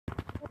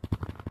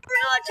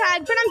gorilla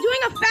tag, but I'm doing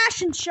a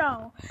fashion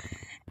show.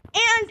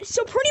 And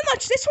so pretty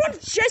much this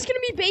one's just going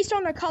to be based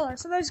on the color.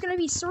 So there's going to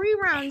be 3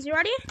 rounds. You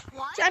ready?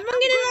 What? So everyone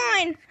get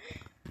in line.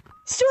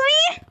 3,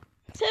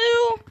 2,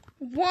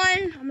 1.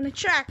 I'm going to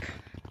check.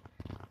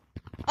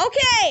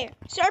 Okay.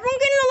 So everyone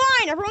get in the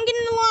line. Everyone get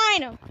in the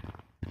line.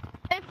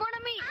 In front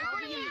of me.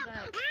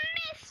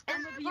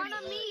 In front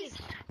of me.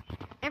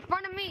 In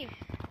front of me.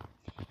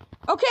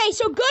 Okay,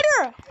 so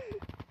Gooder.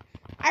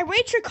 I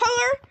rate your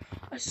color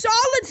a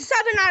solid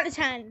 7 out of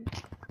 10.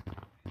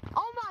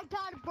 Oh my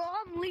god, bro,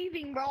 I'm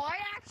leaving, bro. I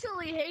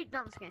actually hate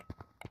them skin.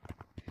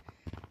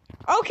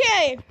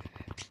 Okay.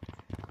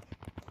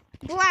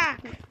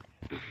 Black.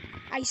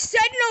 I said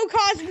no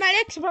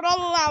cosmetics, but I'll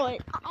allow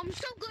it. I'm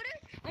so good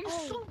at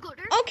so good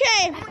at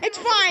Okay, it's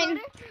fine.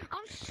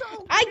 I'm so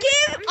good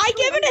I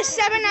give it a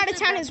 7 out of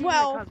 10 as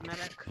well.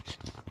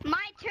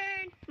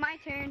 My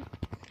turn.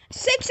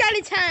 6 out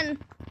of 10.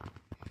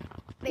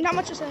 Not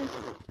much to say.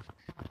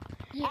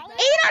 8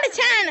 out of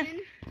 10.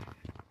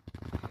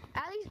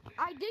 At least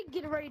I did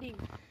get a rating.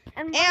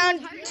 And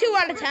 2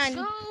 out of 10.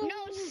 No,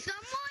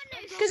 someone.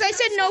 Because I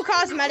said no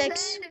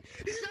cosmetics.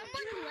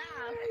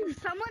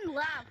 Someone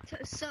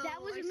laughed. So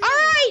that was me.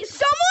 Alright,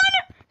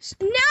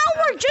 someone.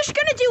 Now we're just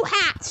gonna do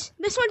hats.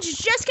 This one's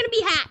just gonna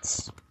be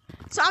hats.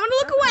 So I'm gonna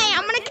look away.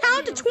 I'm gonna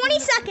count to 20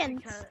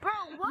 seconds. Bro,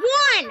 what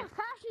 1. kind of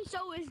fashion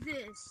show is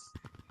this?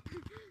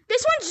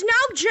 This one's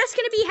now just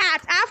gonna be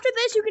hats. After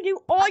this, you can do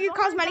all your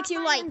cosmetics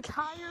you like.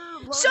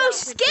 So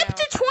skip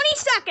to 20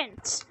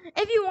 seconds.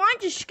 If you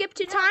want, just skip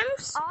 2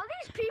 times. All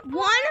these people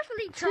 1, are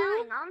actually 2,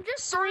 trying. I'm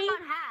just 3, throwing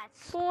on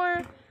hats.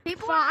 4,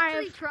 People 5, are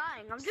actually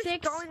trying. I'm just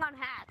 6, throwing on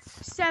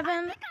hats.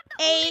 7,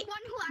 8,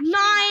 9,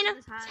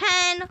 Nine,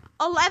 10,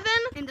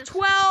 11,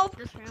 12,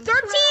 13,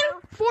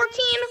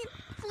 14,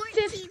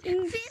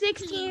 15,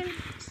 16,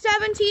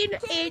 17,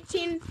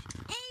 18.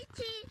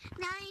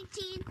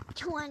 19,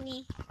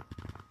 20.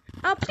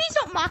 Please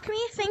don't mock me,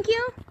 thank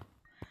you.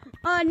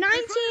 19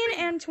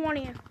 and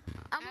 20.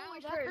 I'm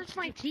always hurt. That's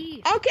my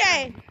teeth.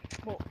 Okay.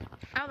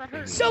 Ow, that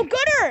hurts. So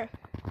Gooder.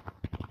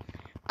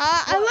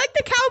 I like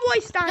the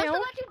cowboy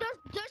style.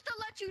 Just to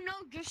let you know,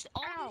 just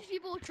all these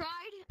people tried.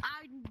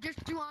 I just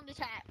threw on this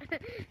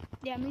hat.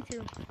 Yeah, me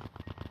too.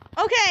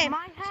 Okay.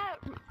 My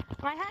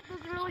hat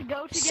doesn't really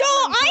go together. So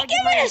I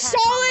give it a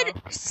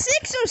solid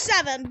 6 or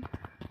 7.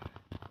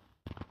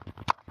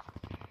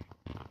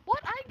 What?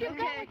 I give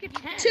that like a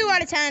 10. 2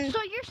 out of 10.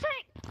 So you're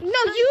saying?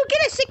 No, you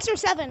get a 6 or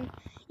 7.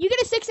 You get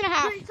a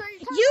 6.5.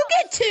 You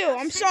get 2.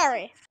 I'm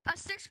sorry. A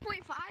 6.5?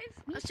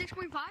 A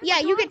 6.5? Yeah,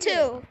 you get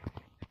 2.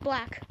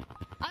 Black.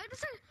 I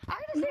understand.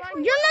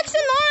 You're next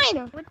in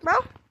line, bro.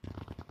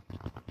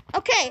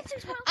 Okay,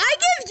 I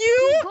give you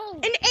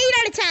an 8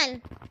 out of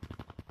 10.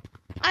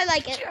 I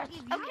like it.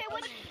 Okay,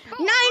 what?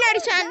 9 out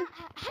of 10.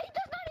 He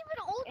does not even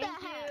own that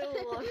hat. You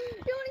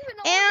don't even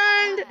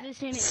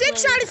own And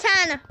 6 out of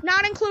 10,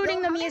 not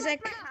including the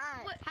music.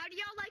 How do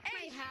y'all like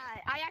my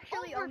hat? I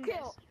actually own this.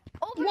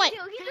 What? He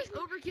doesn't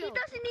even.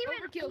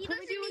 He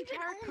doesn't even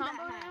own that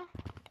hat.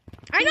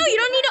 I know, you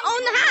don't need to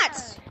own the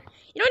hats.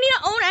 You don't need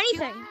to own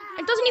anything.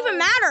 It doesn't even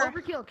matter.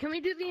 Overkill. Can we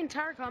do the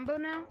entire combo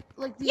now?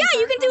 Like Yeah,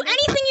 you can do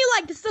anything you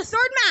like. This is the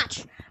 3rd match.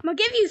 I'm going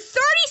to give you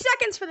 30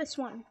 seconds for this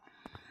one.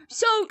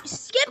 So,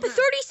 skip 30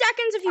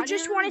 seconds if you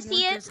just want to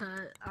see it.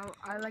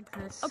 I like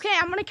this. Okay,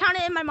 I'm going to count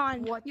it in my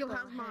mind. What? You'll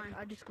have mine.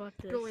 I just got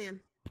this. Julian,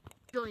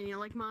 you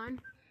like mine?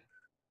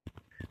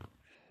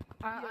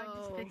 I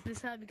just picked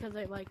this hat because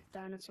I like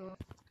dinosaurs.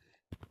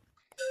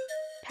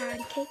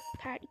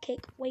 Patty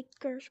cake,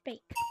 Wakers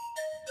bake.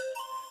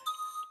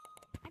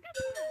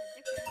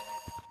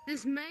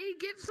 This may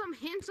give some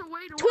hints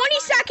away to 20 what my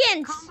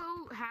seconds!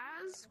 combo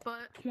has,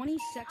 but 20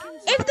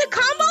 seconds? If the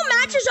combo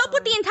matches up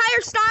with the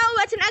entire style,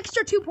 that's an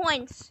extra 2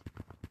 points.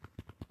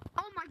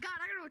 oh my god,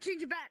 I gotta go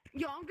change it back.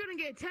 Yo, I'm gonna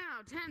get 10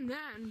 out of 10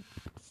 then.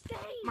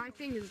 My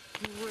thing is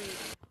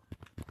great.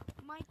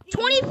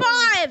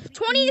 25,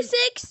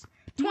 26,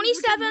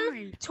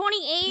 27,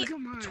 28, Look at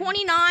mine.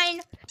 29,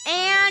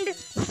 and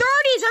 30.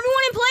 Is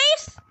everyone in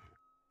place?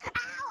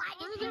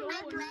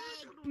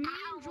 Me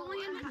and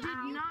Julian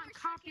did not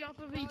copy off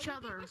of each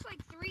other.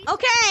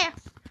 Okay,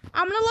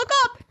 I'm gonna look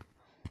up.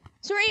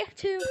 3,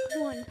 2,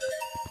 1.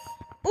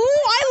 Ooh,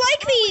 I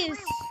like these.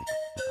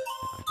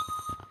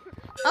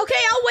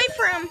 Okay, I'll wait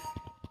for him.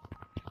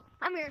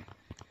 I'm here.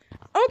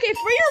 Okay,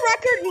 for your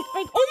record,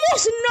 like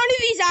almost none of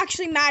these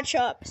actually match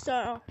up.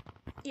 So,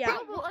 yeah.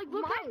 Bro, like,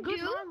 look how Mine good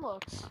do. mine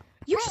looks.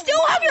 You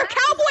still have your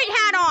cowboy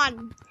hat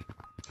on.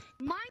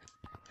 Mine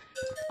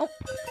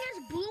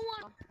is blue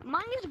on.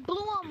 Mine is blue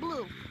on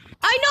blue.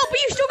 I know, but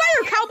you still got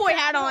your cowboy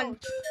hat on.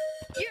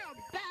 You're a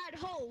bad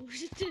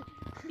host.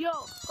 Yo,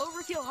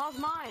 Overkill, how's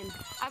mine?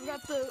 I've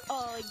got the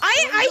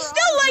I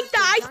still like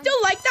that. I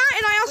still like that,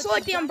 and I also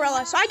like the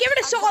umbrella. So I give it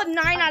a solid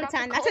 9 out of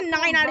 10. That's a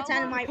 9 out of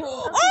 10 in my.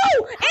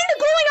 Oh, and the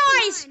glowing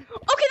eyes.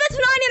 Okay, that's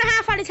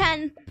 9.5 out of 10. How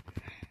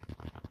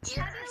do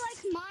you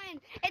like mine?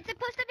 It's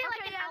supposed to be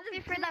like an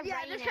outfit for the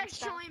rain this and has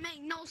stuff. showing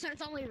make no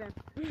sense. I'm leaving.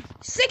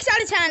 6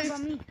 out of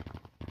 10.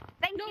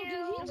 Thank No, you.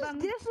 did he just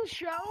diss the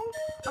show?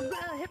 I'm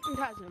gonna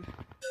hypnotize him.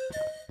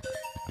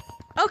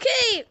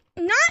 Okay,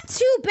 not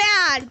too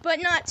bad,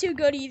 but not too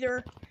good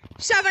either.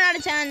 7 out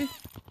of 10.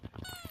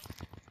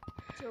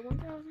 So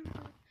 1,000.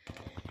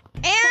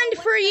 And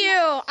for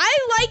you, I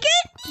like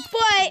it,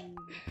 but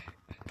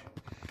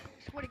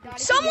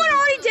someone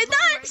already did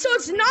that, so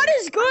it's not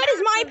as good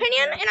as my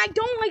opinion, and I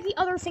don't like the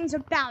other things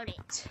about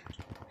it.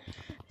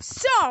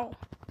 So,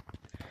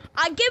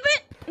 I give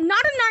it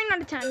not a 9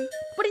 out of 10,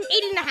 but an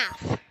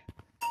 8.5.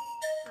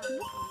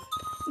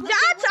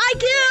 That I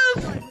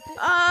give,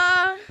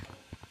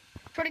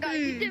 Swear to God,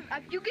 if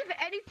you give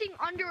anything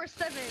under a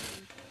 7.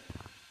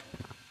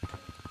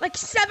 like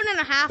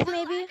 7.5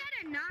 maybe. I got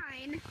a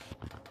 9.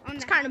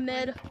 It's kind of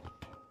mid.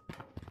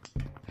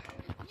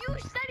 You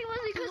said it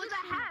wasn't because of the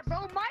hat,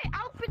 bro. My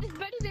outfit is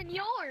better than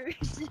yours.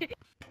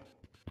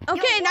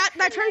 Okay,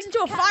 that turns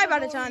into a 5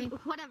 out of 10.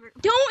 Whatever.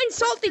 Don't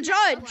insult the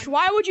judge.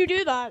 Why would you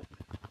do that?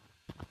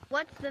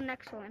 What's the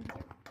next one?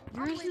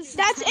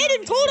 That's it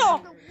in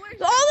total.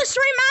 All the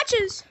straight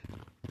matches.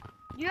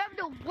 You have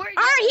the worst.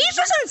 All right, he's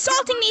just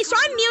insulting me, so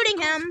I'm muting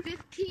him.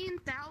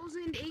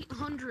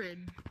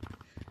 15,800.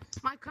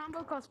 My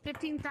combo costs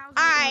 15,800.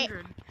 Alright,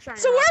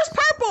 so where's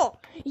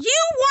purple?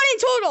 You won in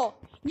total.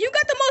 You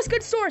got the most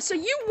good scores, so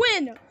you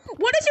win.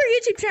 What is your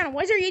YouTube channel?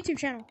 What is your YouTube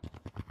channel?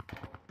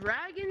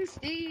 Dragon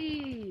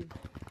Steve.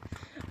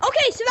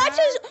 Okay, so that's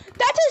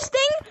his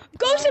thing.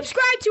 Go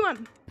subscribe to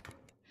him.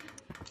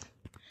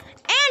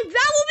 And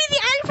that will be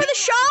the end for the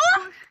show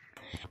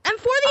and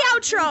for the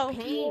outro.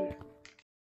 Pain.